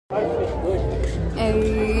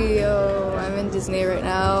Hey, yo, I'm in Disney right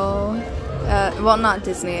now. Well, not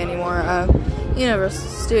Disney anymore. Universal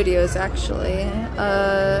Studios, actually.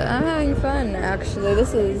 I'm having fun, actually.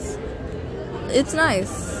 It's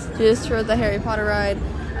nice. Just for the Harry Potter ride.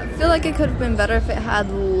 I feel like it could have been better if it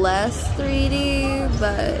had less 3D,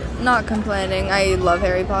 but not complaining. I love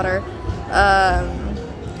Harry Potter.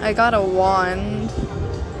 I got a wand.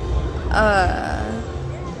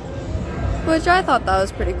 Which I thought that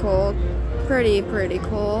was pretty cool. Pretty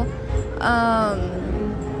cool. I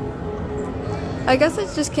guess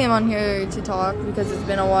I just came on here to talk because it's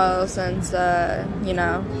been a while since,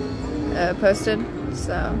 posted.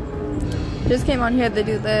 So, just came on here to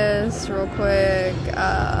do this real quick.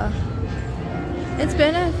 It's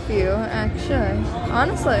been a few, actually.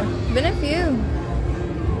 Honestly, been a few.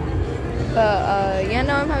 But, yeah,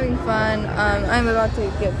 no, I'm having fun. I'm about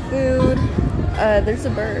to get food. There's a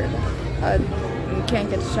bird. You can't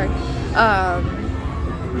get distracted.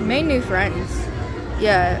 Made new friends.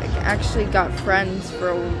 Yeah, actually got friends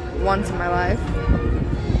for once in my life.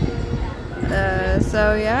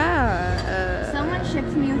 So yeah. Someone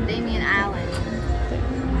shipped me with Damian Allen.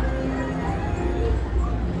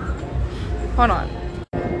 Hold on.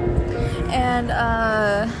 And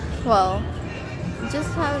well,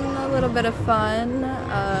 just having a little bit of fun.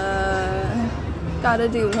 Gotta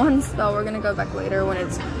do one spell. We're gonna go back later when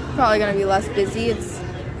it's probably gonna be less busy. It's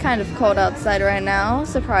kind of cold outside right now,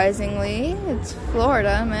 surprisingly. It's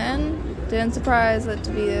Florida, man. Didn't surprise it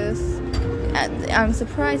to be this. I'm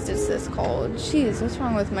surprised it's this cold. Jeez, what's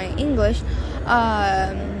wrong with my English?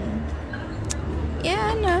 Yeah,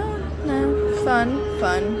 no. Fun.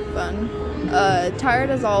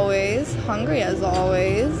 Tired as always. Hungry as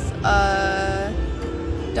always.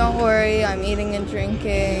 Don't worry, I'm eating and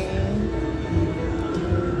drinking.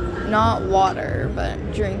 Not water, but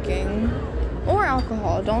drinking. Or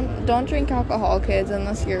alcohol. Don't drink alcohol, kids,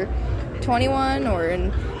 unless you're 21 or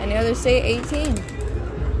in any other state 18.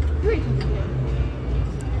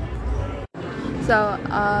 So,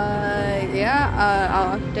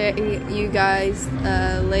 I'll update you guys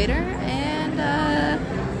later and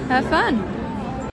have fun.